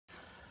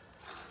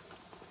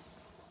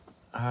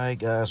Alright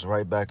guys,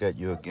 right back at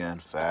you again,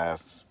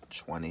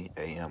 5:20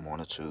 a.m.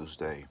 on a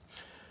Tuesday.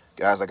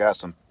 Guys, I got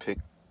some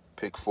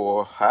pick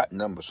four hot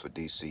numbers for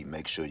DC.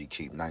 Make sure you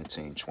keep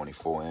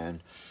 1924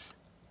 in.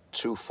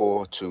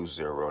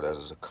 2420. That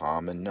is a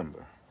common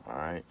number.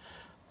 Alright.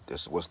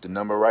 This was the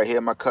number right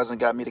here. My cousin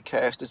got me to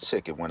cash the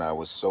ticket when I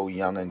was so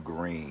young and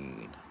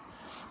green.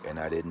 And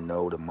I didn't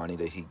know the money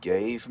that he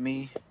gave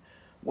me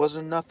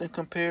wasn't nothing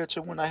compared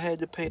to when I had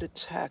to pay the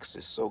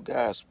taxes. So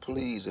guys,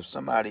 please, if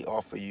somebody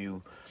offer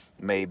you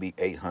maybe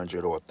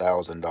 $800 or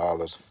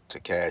 $1,000 to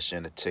cash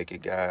in a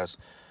ticket, guys,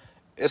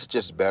 it's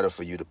just better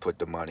for you to put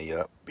the money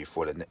up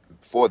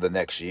for the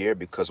next year,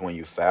 because when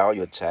you file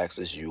your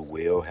taxes, you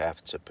will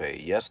have to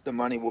pay. Yes, the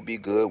money will be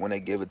good when they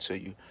give it to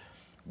you,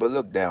 but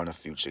look down the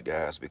future,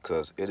 guys,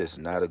 because it is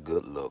not a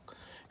good look.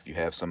 If you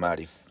have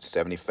somebody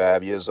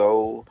 75 years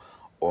old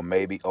or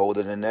maybe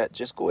older than that,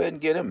 just go ahead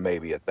and get them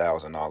maybe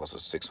 $1,000 or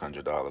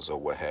 $600 or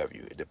what have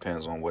you. It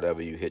depends on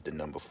whatever you hit the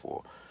number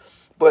for.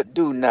 But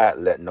do not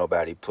let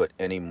nobody put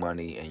any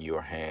money in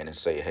your hand and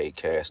say, hey,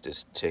 cash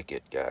this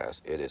ticket,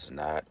 guys. It is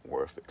not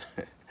worth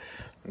it.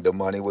 The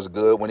money was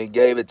good when he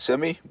gave it to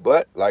me,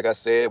 but like I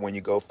said, when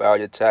you go file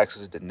your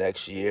taxes the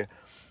next year,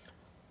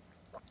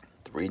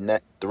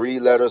 three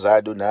letters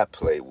I do not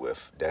play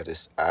with. That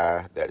is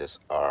I, that is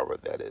R,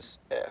 that is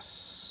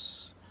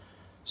S.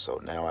 So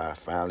now I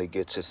finally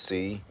get to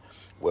see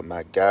what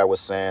my guy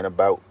was saying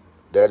about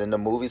that in the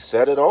movie.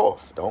 Set it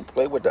off. Don't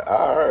play with the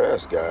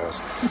IRS, guys.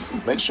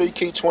 Make sure you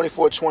keep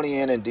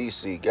 2420 in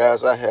DC.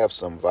 Guys, I have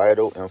some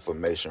vital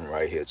information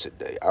right here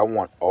today. I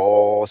want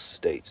all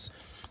states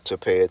to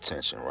pay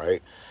attention,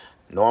 right?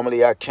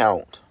 Normally I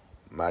count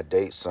my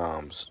date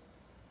sums.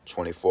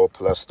 24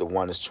 plus the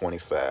 1 is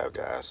 25,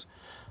 guys.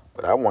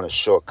 But I want to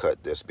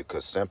shortcut this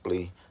because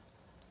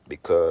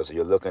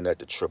you're looking at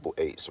the triple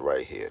eights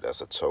right here. That's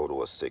a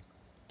total of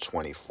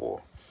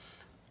 24.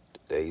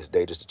 Today's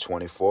date is the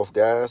 24th,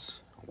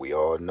 guys. We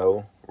all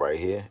know right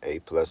here,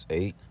 8 plus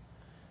 8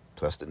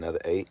 plus another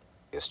 8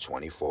 is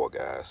 24,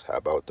 guys. How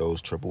about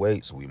those triple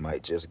eights? We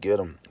might just get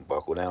them.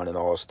 Buckle down in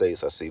all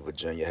states. I see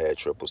Virginia had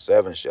triple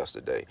sevens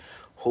yesterday.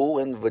 Who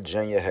in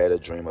Virginia had a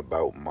dream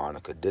about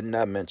Monica? Didn't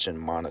I mention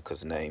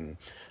Monica's name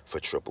for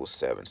triple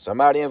seven?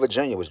 Somebody in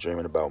Virginia was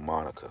dreaming about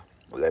Monica.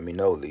 Let me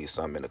know. Leave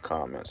some in the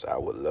comments. I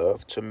would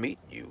love to meet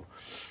you.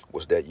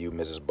 Was that you,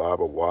 Mrs.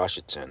 Barbara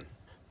Washington?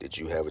 Did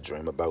you have a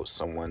dream about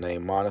someone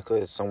named Monica?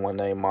 Is someone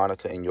named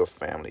Monica in your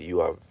family? You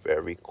are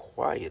very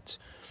quiet.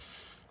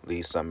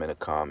 Leave some in a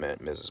comment,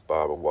 Mrs.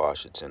 Barbara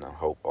Washington. I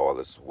hope all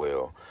is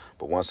well.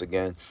 But once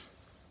again,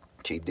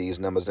 keep these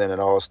numbers in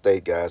all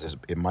state, guys.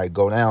 It might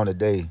go down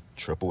today.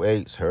 Triple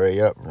eights,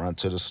 hurry up, run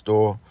to the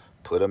store,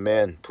 put them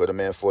in. Put them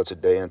in for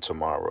today and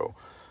tomorrow.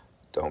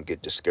 Don't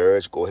get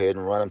discouraged. Go ahead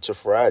and run them to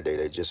Friday.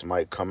 They just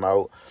might come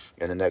out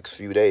in the next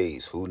few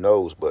days. Who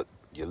knows? But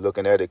you're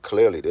looking at it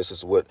clearly. This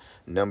is what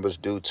numbers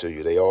do to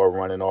you. They are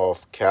running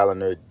off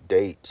calendar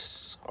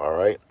dates. All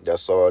right?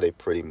 That's all they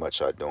pretty much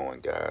are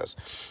doing, guys.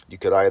 You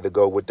could either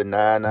go with the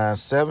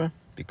 997,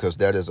 because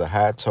that is a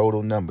high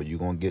total number. You're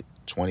going to get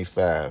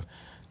 25.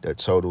 That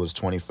total is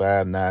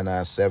 25,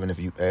 997 if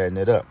you adding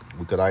it up.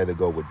 We could either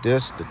go with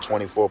this, the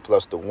 24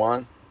 plus the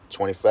 1,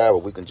 25,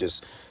 or we can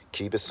just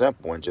keep it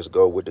simple and just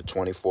go with the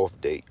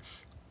 24th date.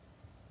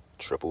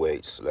 Triple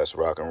eights. Let's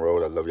rock and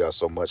roll. I love y'all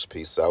so much.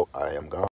 Peace out. I am gone.